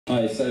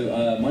Hi,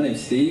 so my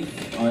name's Steve.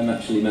 I'm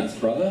actually Matt's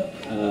brother,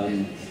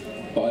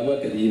 but I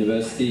work at the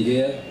university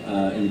here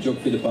in the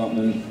geography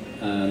department,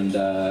 and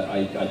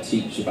I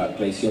teach about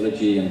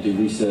glaciology and do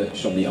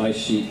research on the ice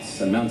sheets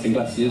and mountain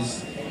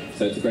glaciers.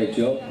 So it's a great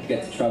job. I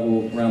get to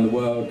travel around the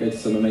world, go to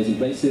some amazing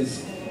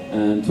places,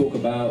 and talk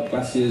about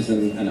glaciers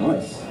and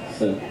ice.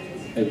 So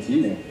over to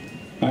you, Neil.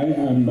 Hi,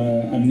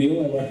 I'm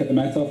Neil. I work at the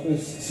Met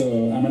Office.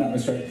 So I'm an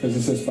atmospheric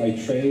physicist by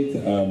trade.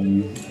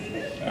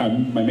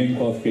 My main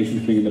qualification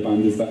for being in the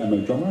band is that I'm a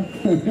drummer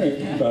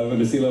rather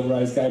than a sea level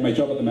rise guy. My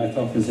job at the Met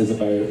Office is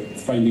about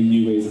finding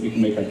new ways that we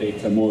can make our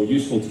data more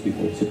useful to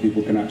people, so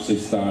people can actually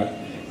start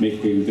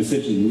making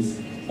decisions,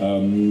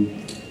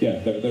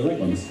 the right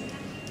ones.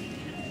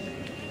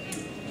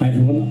 Hi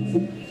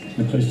everyone,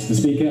 I'm close to the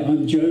speaker.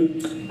 I'm Joe.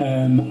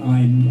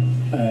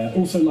 I'm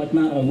also like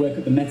Matt, I work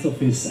at the Met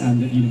Office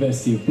and at the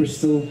University of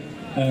Bristol.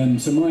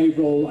 So my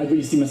role, I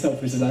really see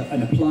myself as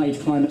an applied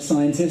climate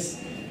scientist.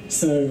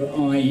 So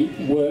I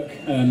work,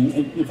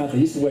 in fact I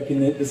used to work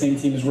in the same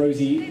team as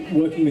Rosie,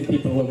 working with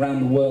people around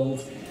the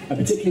world,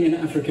 particularly in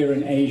Africa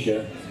and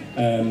Asia,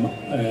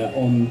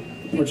 on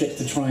projects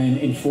to try and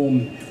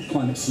inform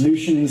climate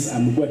solutions,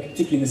 and we work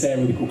particularly in this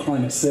area we call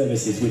climate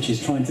services, which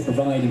is trying to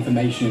provide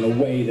information in a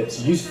way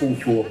that's useful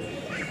for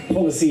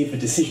policy, for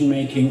decision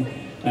making,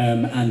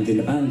 and in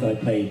the band I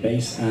play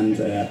bass and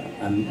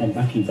on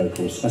backing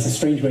vocals. That's a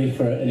strange way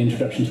for an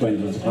introduction to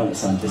end as a climate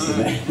scientist,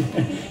 isn't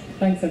it?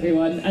 Thanks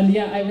everyone. And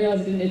yeah, I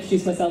realised I didn't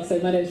introduce myself, so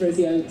my name's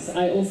Rosie Oakes.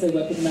 I also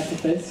work at the Met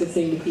Office, just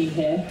seeing the team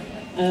here.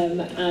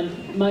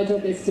 And my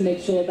job is to make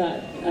sure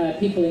that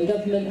people in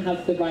government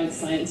have the right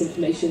science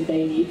information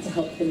they need to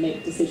help them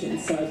make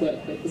decisions. So I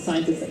work with the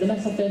scientists at the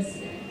Met Office,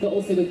 but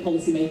also with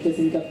policymakers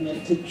in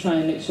government to try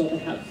and make sure they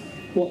have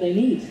what they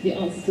need, the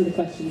answers to the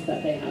questions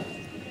that they have.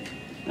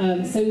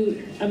 So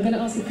I'm going to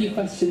ask a few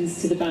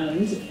questions to the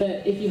band,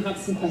 but if you have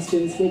some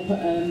questions, we'll put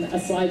a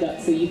slide up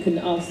so you can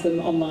ask them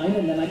online,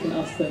 and then I can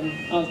ask them.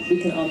 We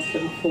can answer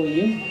them for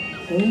you.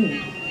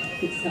 Ooh.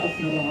 Good set off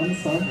an alarm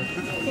as well.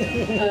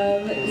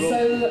 So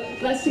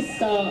let's just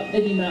start.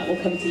 Maybe Matt, will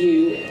come to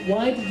you.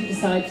 Why did you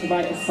decide to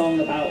write a song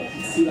about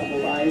sea level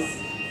rise?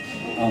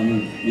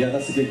 Yeah,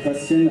 that's a good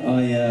question.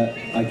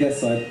 I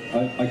guess I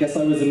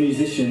was a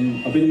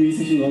musician. I've been a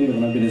musician longer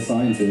than I've been a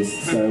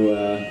scientist. So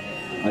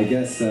I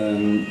guess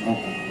I've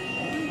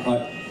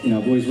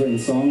always written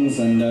songs,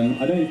 and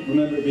I don't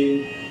remember it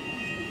being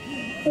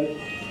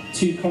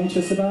too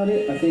conscious about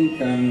it. I think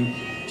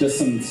just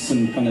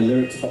some kind of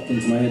lyrics popped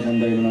into my head one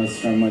day when I was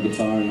strumming my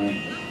guitar, and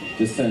I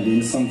just turned it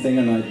into something,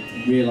 and I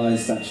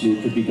realised actually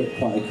it could be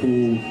quite a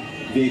cool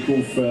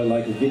vehicle for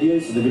like a video.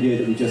 So the video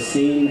that we've just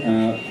seen,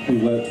 we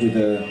worked with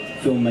a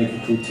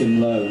filmmaker called Tim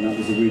Lowe, and that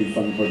was a really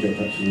fun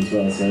project actually as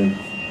well. So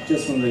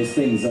just one of those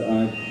things that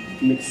I'm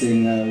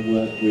mixing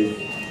work with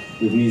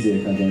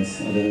music, I guess.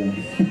 I don't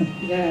know.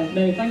 Yeah,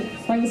 no,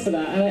 thanks for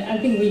that. And I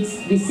think we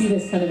see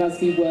this kind of as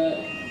we work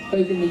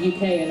both in the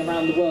UK and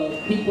around the world.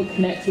 People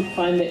connect with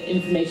climate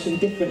information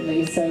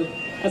differently. So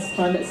as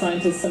climate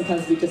scientists,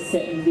 sometimes we just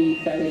sit and read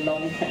very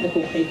long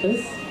technical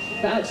papers.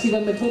 But actually,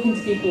 when we're talking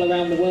to people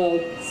around the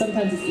world,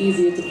 sometimes it's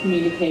easier to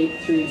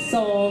communicate through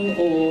song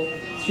or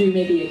through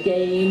maybe a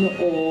game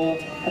or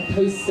a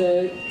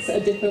poster. It's a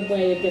different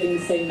way of getting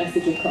the same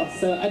message across.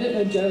 So I don't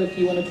know, Joe, if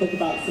you want to talk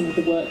about some of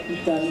the work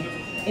you've done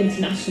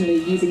internationally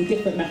using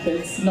different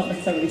methods, not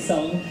necessarily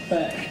song,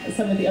 but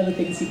some of the other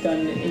things you've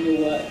done in your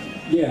work.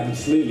 Yeah,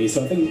 absolutely.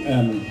 So I think,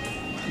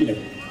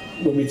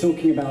 when we're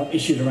talking about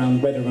issues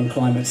around weather and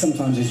climate,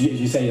 sometimes, as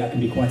you say, that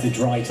can be quite a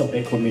dry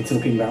topic when we're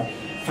talking about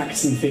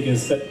facts and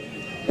figures, but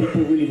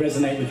people really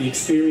resonate with the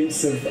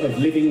experience of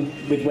living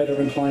with weather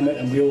and climate,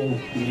 and we all,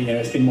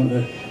 it's been one of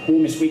the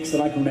warmest weeks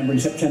that I can remember in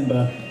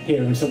September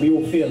here, and so we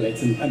all feel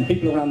it, and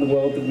people around the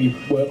world that we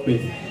work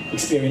with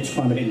experience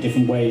climate in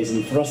different ways,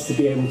 and for us to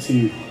be able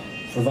to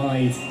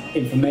provide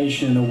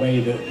information in a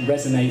way that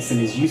resonates and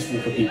is useful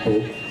for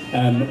people,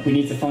 we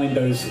need to find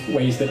those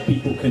ways that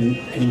people can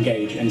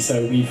engage. And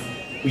so we've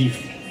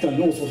done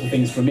all sorts of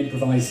things, from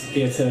improvised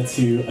theatre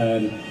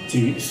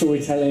to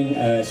storytelling,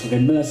 sort of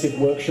immersive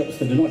workshops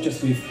that are not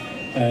just with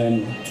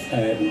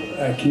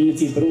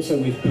communities, but also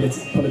with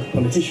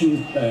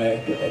politicians,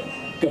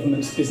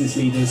 governments, business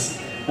leaders,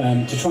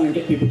 to try and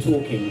get people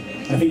talking.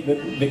 And I think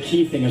that the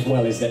key thing as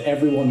well is that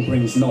everyone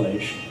brings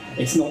knowledge.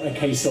 It's not a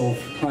case of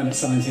climate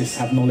scientists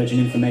have knowledge and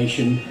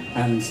information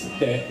and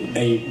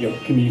they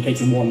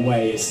communicate in one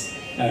way. It's,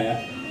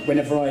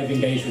 whenever I've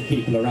engaged with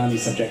people around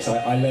these subjects,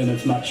 I learn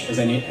as much as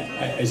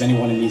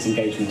anyone in these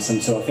engagements,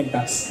 and so I think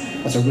that's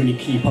a really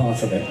key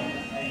part of it.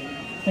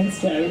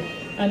 Thanks, Joe.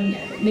 And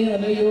Neil, I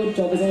know your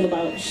job is all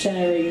about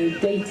sharing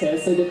data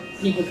so that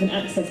people can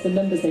access the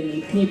numbers they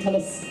need. Can you tell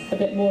us a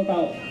bit more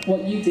about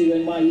what you do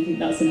and why you think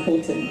that's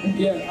important?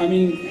 Yeah, I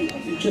mean,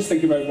 just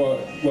think about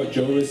what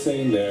Joe was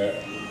saying there.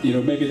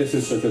 Maybe this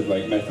is sort of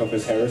like Met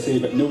Office heresy,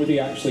 but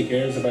nobody actually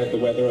cares about the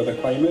weather or the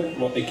climate.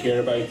 What they care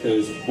about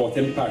is what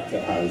impact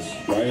it has,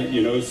 right?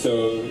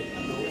 So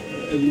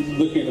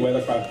looking at the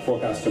weather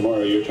forecast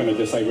tomorrow, you're trying to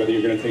decide whether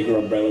you're going to take your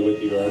umbrella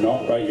with you or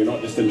not, right? You're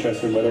not just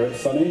interested in whether it's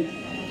sunny.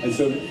 And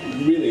so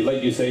really,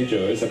 like you say,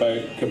 Joe, it's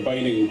about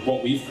combining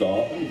what we've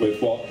got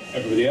with what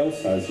everybody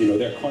else has, you know,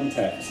 their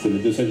context and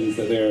the decisions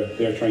that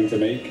they're trying to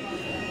make.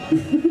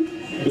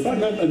 Is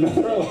that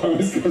another alarm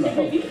is going off?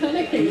 Are you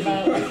panicking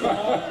about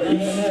I don't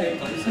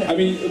know. I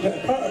mean,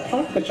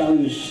 part of the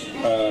challenge,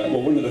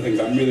 well, one of the things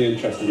I'm really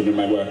interested in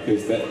my work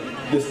is that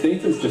this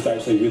data is just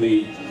actually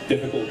really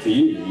difficult to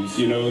use.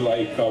 You know,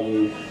 like,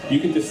 you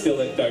can distill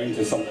it down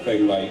to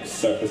something like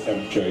surface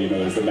temperature, you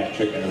know, as the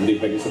metric that everybody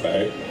thinks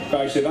about.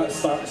 But actually that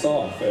starts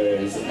off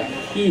as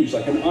huge,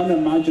 like an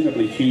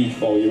unimaginably huge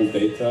volume of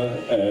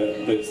data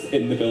that's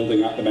in the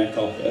building at the Met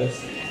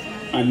Office.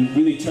 And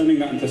really turning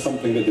that into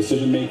something that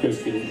decision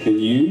makers can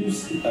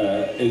use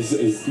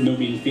is no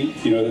mean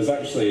feat. You know, there's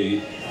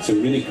actually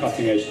some really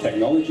cutting edge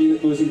technology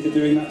that goes into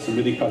doing that, some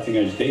really cutting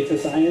edge data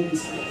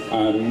science,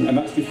 and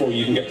that's before you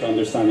even get to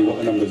understanding what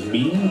the numbers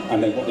mean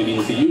and then what they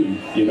mean to you.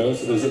 You know,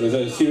 so there's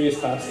a serious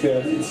task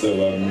here. So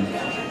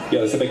yeah,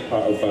 that's a big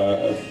part of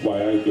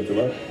why I go to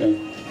work. Yeah.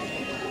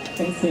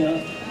 Thanks, Neil.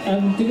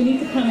 Do we need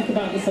to panic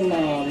about this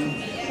alarm?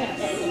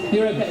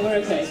 You're okay. We're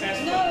okay.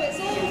 No, it's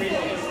all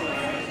real.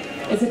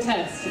 It's a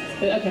test.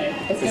 Okay.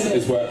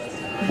 It's worked.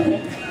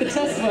 Okay. The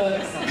test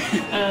works,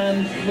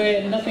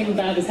 and nothing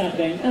bad is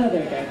happening. Oh,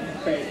 there we go.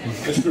 Great.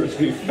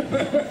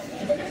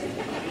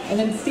 And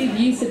then, Steve,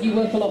 you said you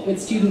work a lot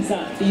with students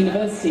at the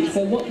university.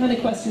 So what kind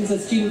of questions are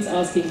students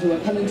asking who are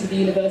coming to the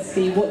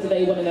university? What do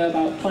they want to know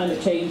about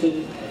climate change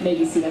and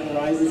maybe sea level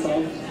rise as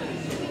well?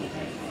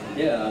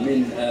 Yeah, I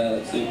mean,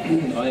 so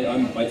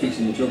I teach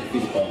in the geography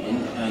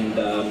department, and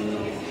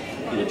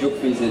you know,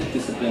 geography is a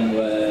discipline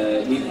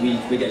where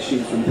we get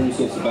students from all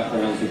sorts of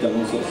backgrounds. We've done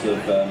all sorts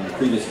of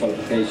previous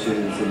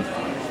qualifications,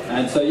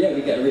 and so yeah,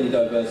 we get a really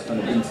diverse kind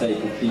of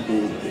intake of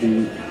people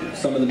who,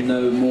 some of them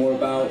know more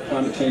about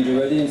climate change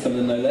already and some of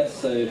them know less.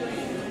 So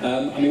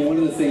I mean, one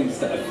of the things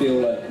that I feel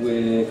like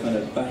we're kind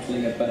of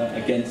battling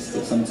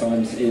against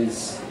sometimes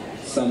is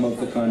some of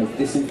the kind of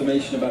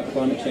disinformation about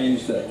climate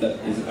change that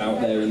is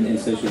out there in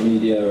social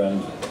media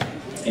and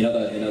in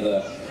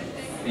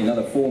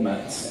other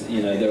formats.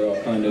 You know, there are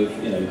kind of,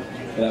 you know,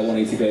 without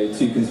wanting to go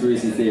too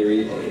conspiracy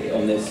theory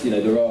on this, you know,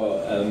 there are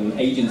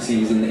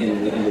agencies in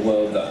the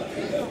world that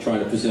are trying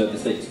to preserve the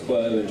status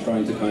quo and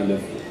trying to kind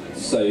of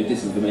sow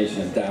disinformation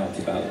and doubt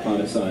about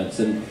climate science.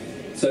 And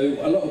so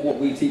a lot of what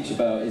we teach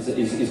about is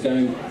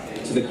going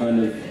to the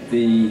kind of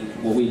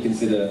what we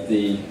consider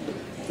the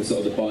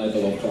sort of the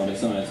Bible of climate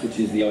science, which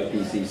is the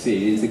IPCC,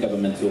 the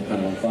Intergovernmental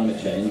Panel on Climate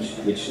Change,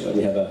 which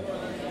we have a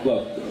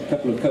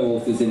couple of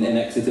co-authors in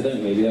Exeter,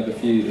 don't we? We have a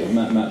few.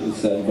 Matt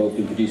was involved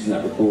in producing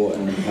that report,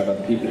 and we have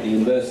other people at the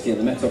university and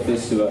the Met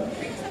Office who are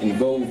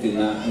involved in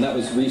that. And that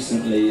was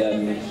recently,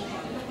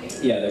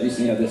 they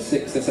recently had their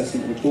 6th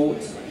assessment report,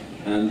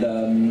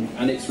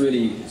 and it's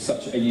really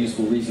such a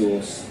useful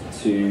resource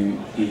to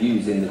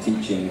use in the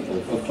teaching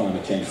of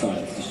climate change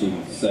science to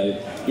students. So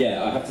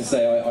yeah, I have to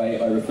say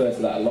I refer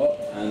to that a lot,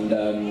 and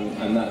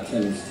that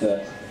tends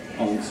to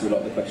answer a lot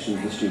of the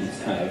questions the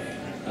students have.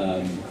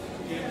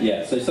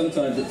 Yeah, so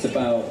sometimes it's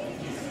about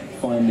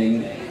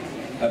finding,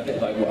 a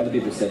bit like what other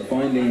people said,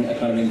 finding a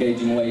kind of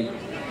engaging way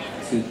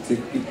to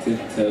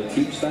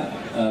teach that.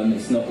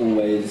 It's not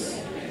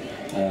always,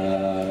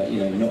 you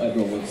know, not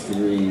everyone wants to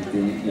read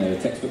the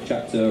textbook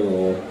chapter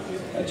or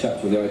a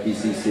chapter of the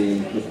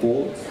IPCC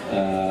report,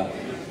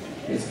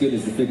 as good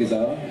as the figures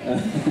are.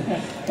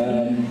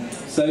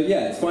 So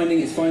yeah, it's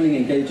finding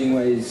engaging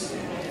ways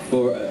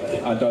for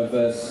a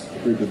diverse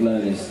group of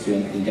learners to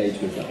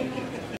engage with that.